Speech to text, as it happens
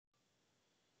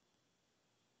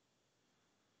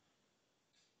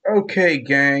Okay,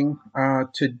 gang.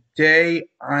 Today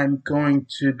I'm going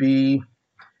to be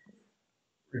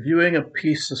reviewing a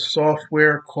piece of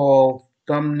software called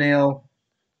Thumbnail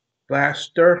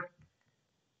Blaster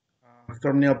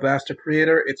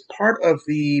Creator. It's part of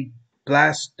the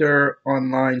Blaster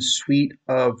Online suite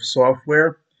of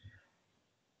software.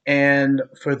 And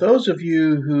for those of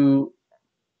you who,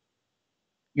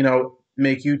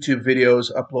 make YouTube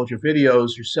videos, upload your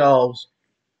videos yourselves,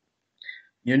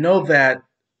 you know that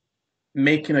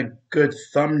making a good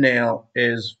thumbnail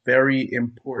is very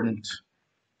important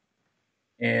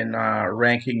in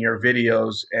ranking your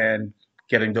videos and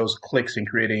getting those clicks and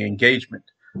creating engagement.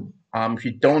 If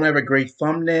you don't have a great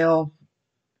thumbnail,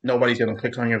 nobody's going to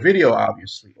click on your video,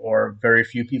 obviously, or very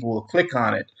few people will click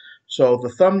on it. So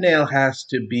the thumbnail has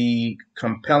to be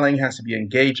compelling, has to be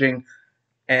engaging,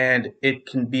 and it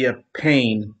can be a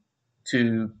pain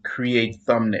to create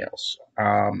thumbnails.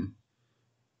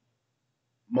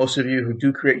 Most of you who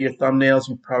do create your thumbnails,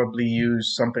 you probably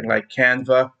use something like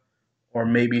Canva, or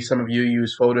maybe some of you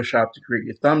use Photoshop to create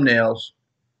your thumbnails.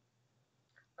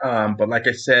 But like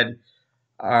I said,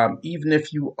 even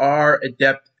if you are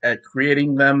adept at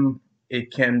creating them,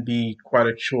 it can be quite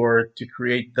a chore to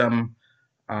create them,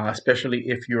 especially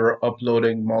if you're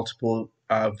uploading multiple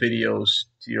videos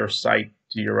to your site,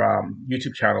 to your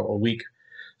YouTube channel a week.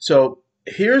 So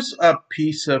here's a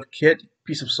piece of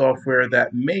software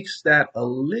that makes that a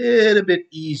little bit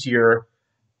easier,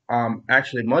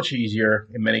 actually much easier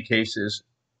in many cases,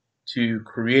 to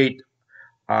create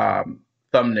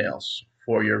thumbnails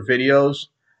for your videos.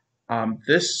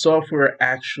 This software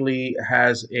actually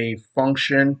has a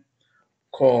function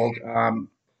called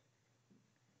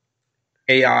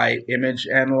AI Image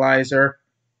Analyzer,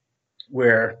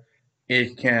 where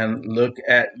it can look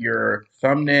at your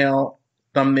thumbnails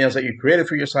that you created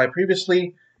for your site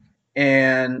previously,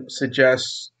 and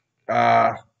suggest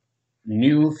uh,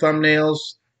 new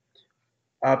thumbnails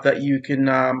that you can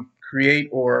create,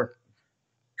 or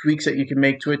tweaks that you can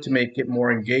make to it to make it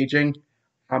more engaging.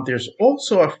 There's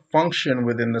also a function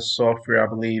within the software, I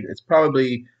believe. It's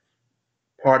probably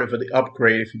part of the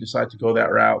upgrade if you decide to go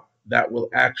that route, that will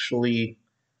actually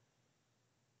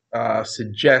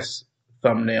suggest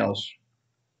thumbnails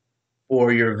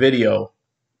for your video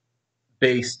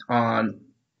based on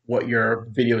what your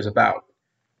video is about.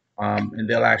 And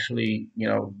they'll actually,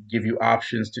 give you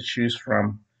options to choose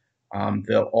from.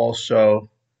 They'll also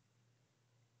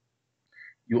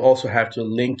You also have to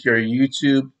link your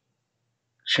YouTube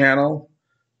channel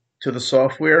to the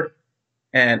software,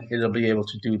 and it'll be able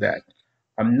to do that.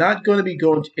 I'm not going to be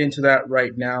going into that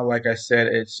right now. Like I said,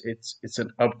 it's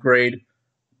an upgrade.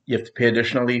 You have to pay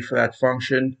additionally for that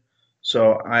function,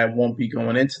 so I won't be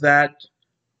going into that.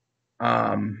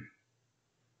 Um,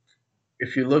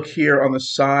 if you look here on the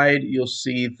side, you'll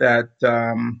see that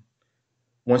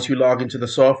once you log into the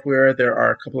software, there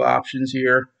are a couple of options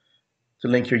here to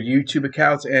link your YouTube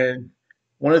accounts. And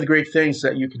one of the great things is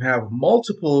that you can have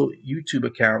multiple YouTube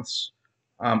accounts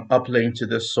uplinked to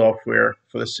this software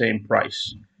for the same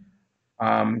price.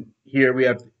 Here we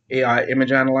have AI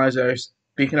Image Analyzer I was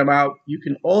speaking about. You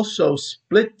can also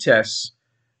split test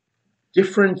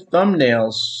different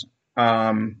thumbnails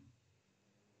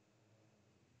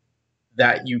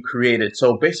that you created.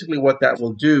 So basically, what that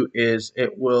will do is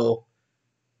it will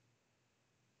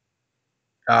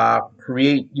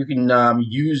create. You can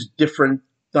use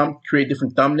create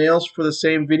different thumbnails for the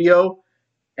same video,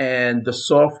 and the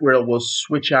software will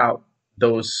switch out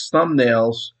those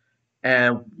thumbnails,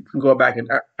 and you can go back and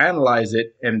analyze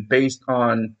it. And based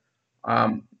on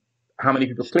um, how many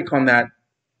people click on that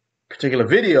particular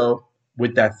video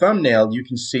with that thumbnail, you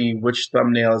can see which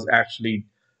thumbnail is actually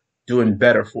doing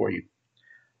better for you.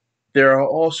 There are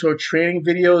also training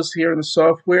videos here in the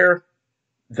software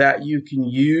that you can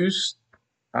use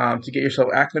to get yourself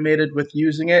acclimated with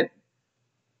using it.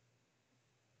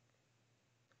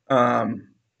 Um,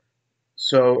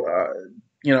 so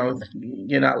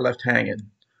you're not left hanging.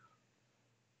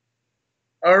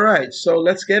 All right, so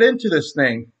let's get into this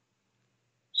thing.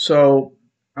 So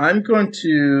I'm going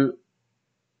to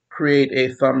create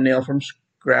a thumbnail from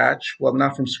scratch. Well,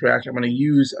 not from scratch. I'm going to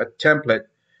use a template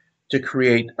to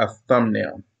create a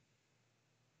thumbnail.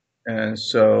 And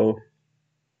so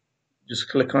just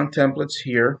click on templates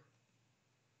here.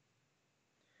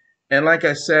 And like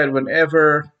I said,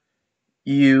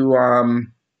 you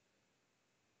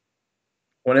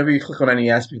whenever you click on any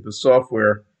aspect of the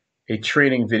software, a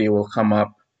training video will come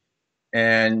up,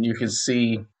 and you can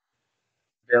see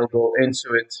they'll go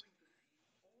into it.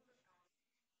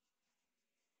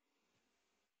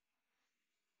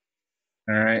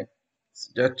 All right,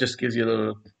 so that just gives you a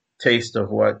little taste of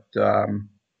what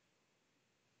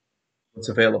what's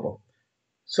available.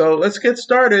 So let's get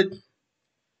started.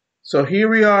 So here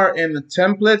we are in the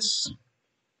templates,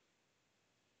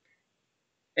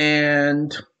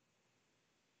 and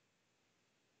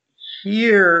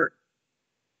here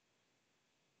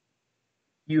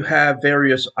you have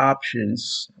various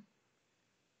options.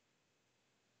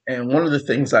 And one of the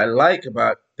things I like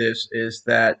about this is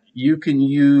that you can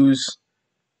use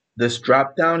this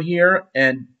drop down here,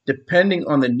 and depending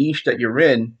on the niche that you're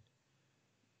in,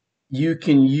 you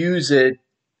can use it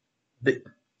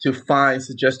to find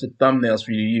suggested thumbnails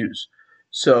for you to use.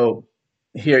 So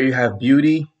here you have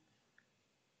beauty,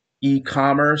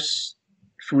 e-commerce,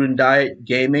 food and diet,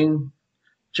 gaming,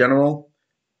 general.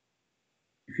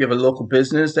 If you have a local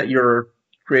business that you're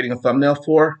creating a thumbnail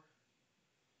for,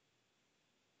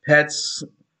 pets,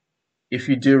 if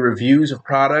you do reviews of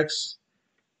products,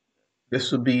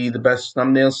 this would be the best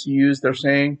thumbnails to use, they're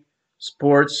saying.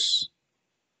 Sports,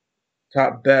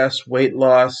 top best, weight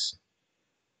loss,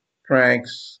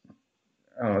 pranks.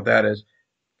 I don't know what that is.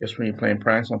 Just when you're playing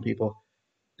pranks on people.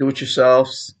 Do it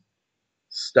yourselves,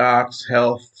 stocks,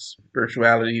 health,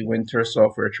 spirituality, winter,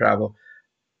 software, travel.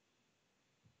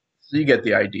 So you get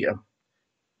the idea.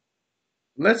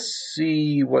 Let's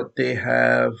see what they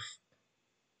have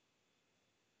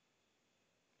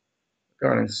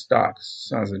regarding stocks.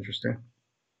 Sounds interesting.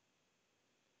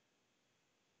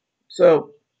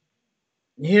 So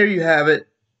here you have it.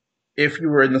 If you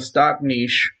were in the stock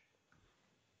niche,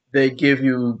 they give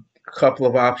you a couple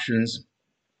of options.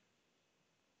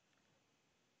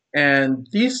 And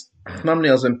these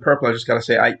thumbnails in purple, I just gotta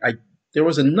say, I there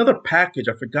was another package,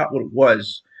 I forgot what it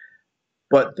was,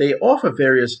 but they offer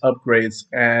various upgrades,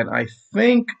 and I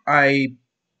think I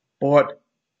bought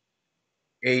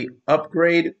a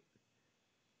upgrade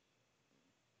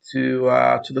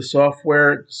to the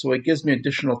software, so it gives me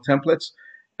additional templates,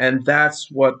 and that's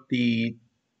what the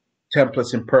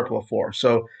templates in purple are for.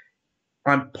 So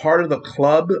I'm part of the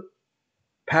club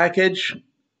package.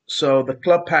 So the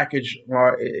club package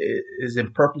is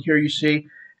in purple here, you see,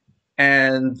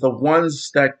 and the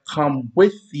ones that come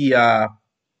with the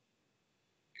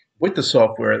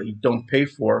software that you don't pay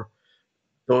for,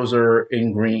 those are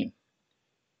in green.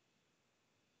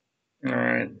 All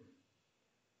right.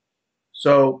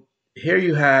 So here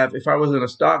you have, if I was in a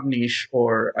stock niche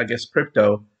or I guess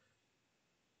crypto,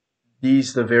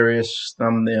 these are the various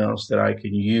thumbnails that I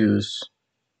can use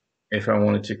if I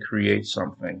wanted to create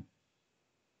something.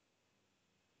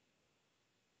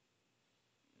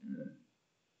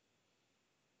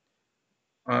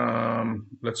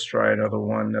 Let's try another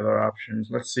one, other options.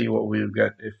 Let's see what we would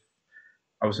get if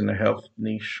I was in the health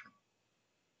niche.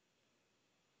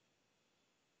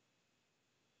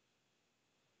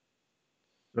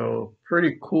 So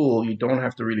pretty cool. You don't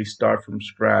have to really start from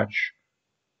scratch.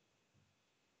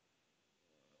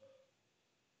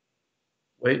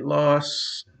 Weight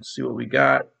loss. Let's see what we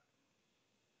got.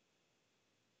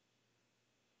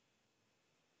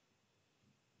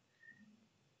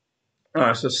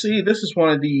 So see, this is one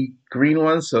of the green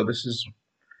ones. So this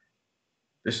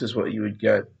is what you would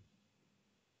get.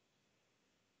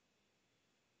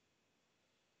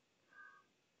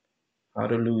 How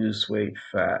to lose weight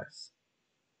fast.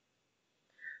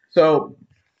 So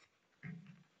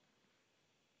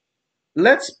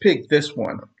let's pick this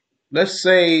one. Let's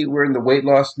say we're in the weight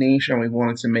loss niche and we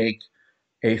wanted to make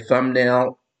a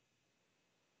thumbnail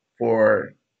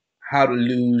for how to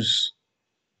lose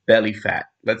belly fat.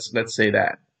 Let's say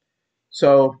that.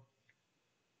 So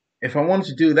if I wanted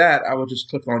to do that, I would just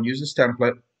click on use this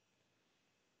template.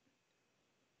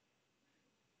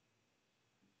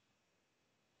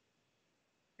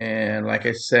 And like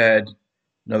I said,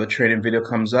 another training video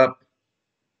comes up.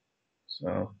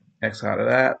 So X out of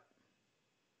that.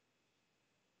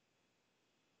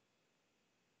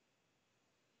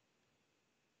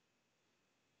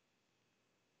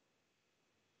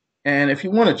 And if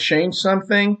you want to change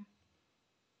something,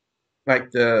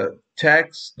 like the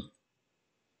text,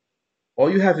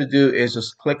 all you have to do is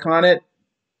just click on it,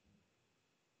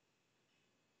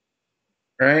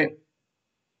 right?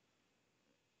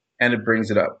 And it brings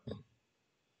it up.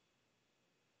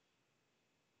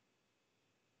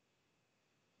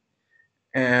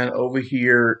 And over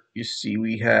here, you see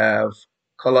we have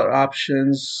color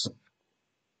options.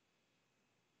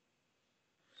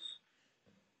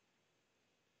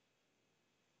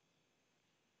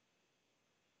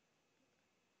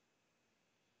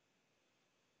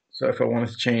 So if I wanted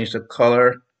to change the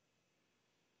color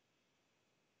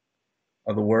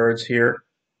of the words here,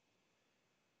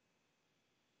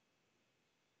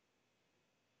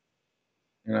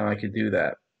 I could do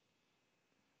that.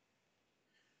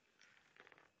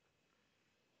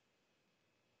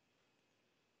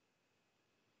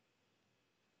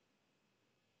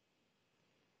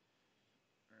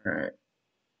 All right.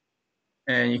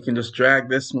 And you can just drag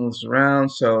this moves around.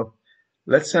 So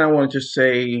let's say I want to just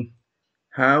say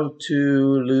how to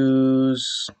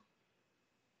lose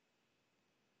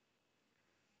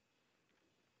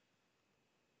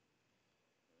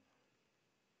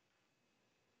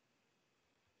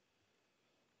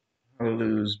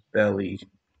belly.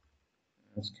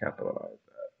 Let's capitalize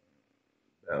that.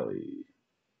 Belly.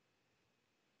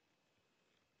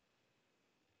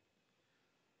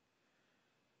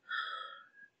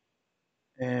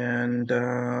 And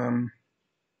I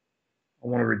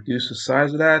want to reduce the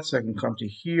size of that, so I can come to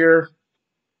here.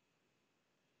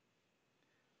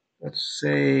 Let's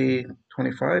say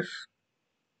 25.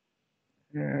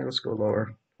 Yeah, let's go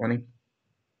lower. 20.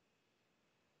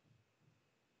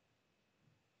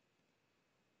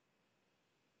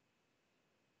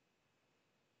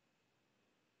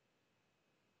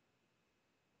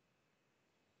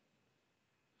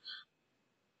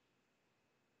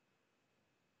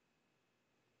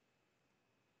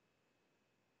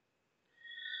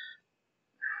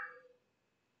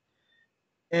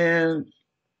 And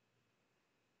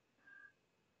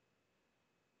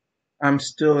I'm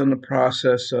still in the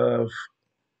process of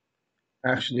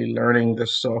actually learning the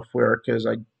software because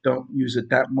I don't use it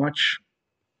that much.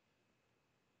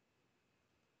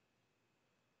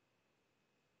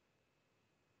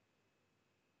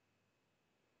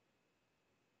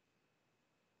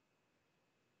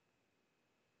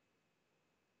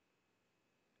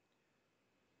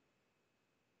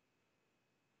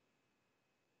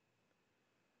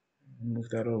 Move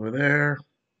that over there.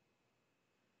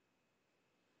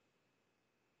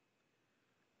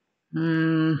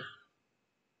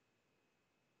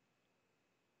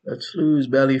 Let's lose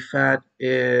belly fat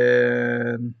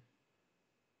in,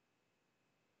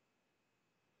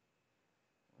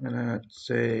 I'm gonna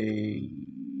say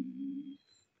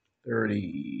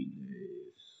 30 days.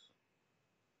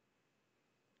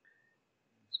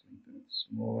 Let's make that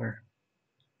smaller.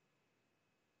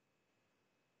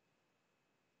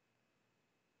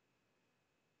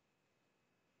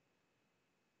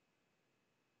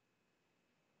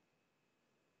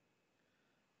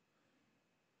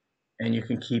 And you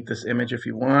can keep this image if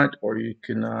you want, or you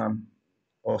can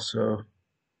also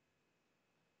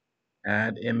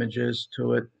add images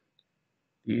to it.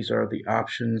 These are the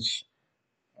options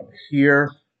up here.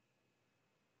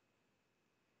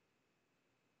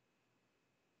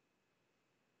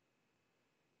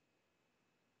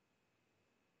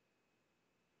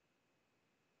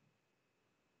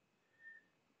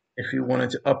 If you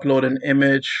wanted to upload an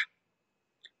image,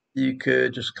 you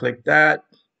could just click that.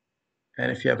 And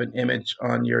if you have an image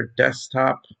on your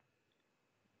desktop,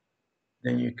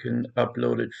 then you can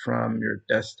upload it from your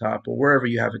desktop or wherever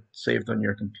you have it saved on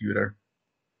your computer.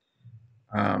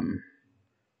 If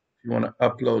you want to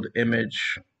upload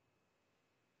image,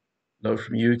 load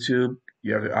from YouTube,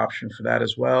 you have the option for that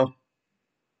as well.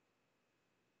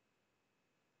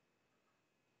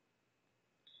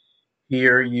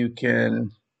 Here you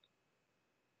can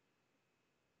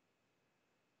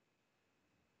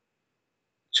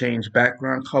change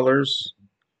background colors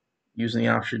using the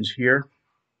options here.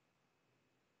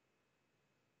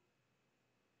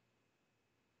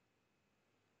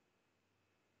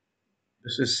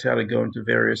 This is how to go into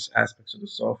various aspects of the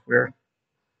software.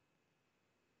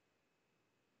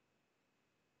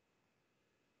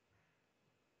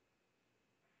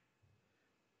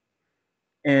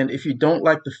 And if you don't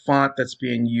like the font that's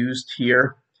being used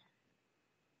here,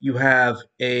 you have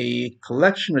a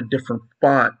collection of different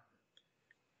font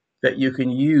that you can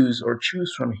use or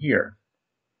choose from here.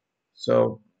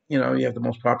 So, you have the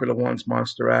most popular ones,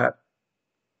 Montserrat,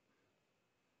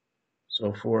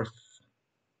 so forth,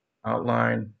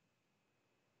 outline.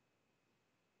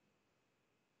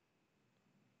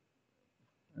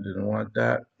 I didn't want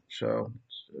that, so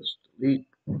just delete.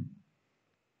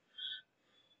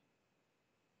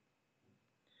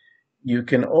 You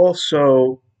can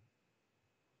also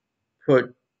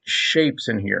put shapes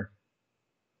in here.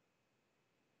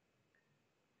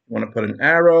 You want to put an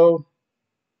arrow,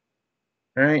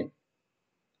 right?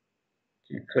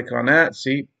 You click on that,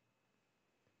 see,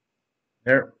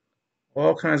 there,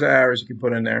 all kinds of arrows you can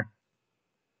put in there.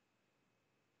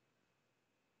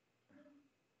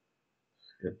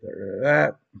 Get rid of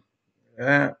that,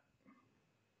 that.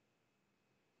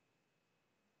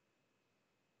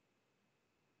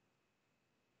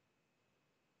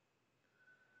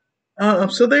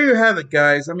 So there you have it,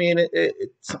 guys. I mean,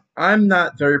 I'm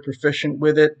not very proficient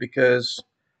with it because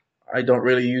I don't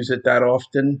really use it that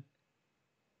often.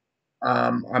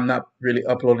 I'm not really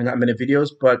uploading that many videos,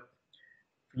 but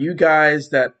you guys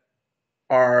that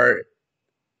are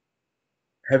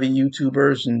heavy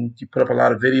YouTubers and you put up a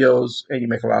lot of videos and you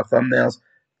make a lot of thumbnails,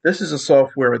 this is a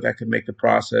software that can make the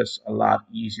process a lot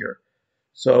easier.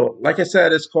 So, like I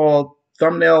said, it's called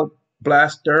Thumbnail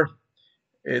Blaster.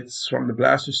 It's from the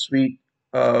Blaster suite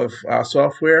of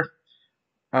software.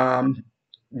 Um,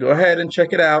 Go ahead and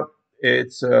check it out.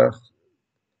 It's a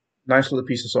nice little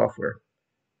piece of software.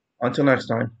 Until next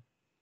time.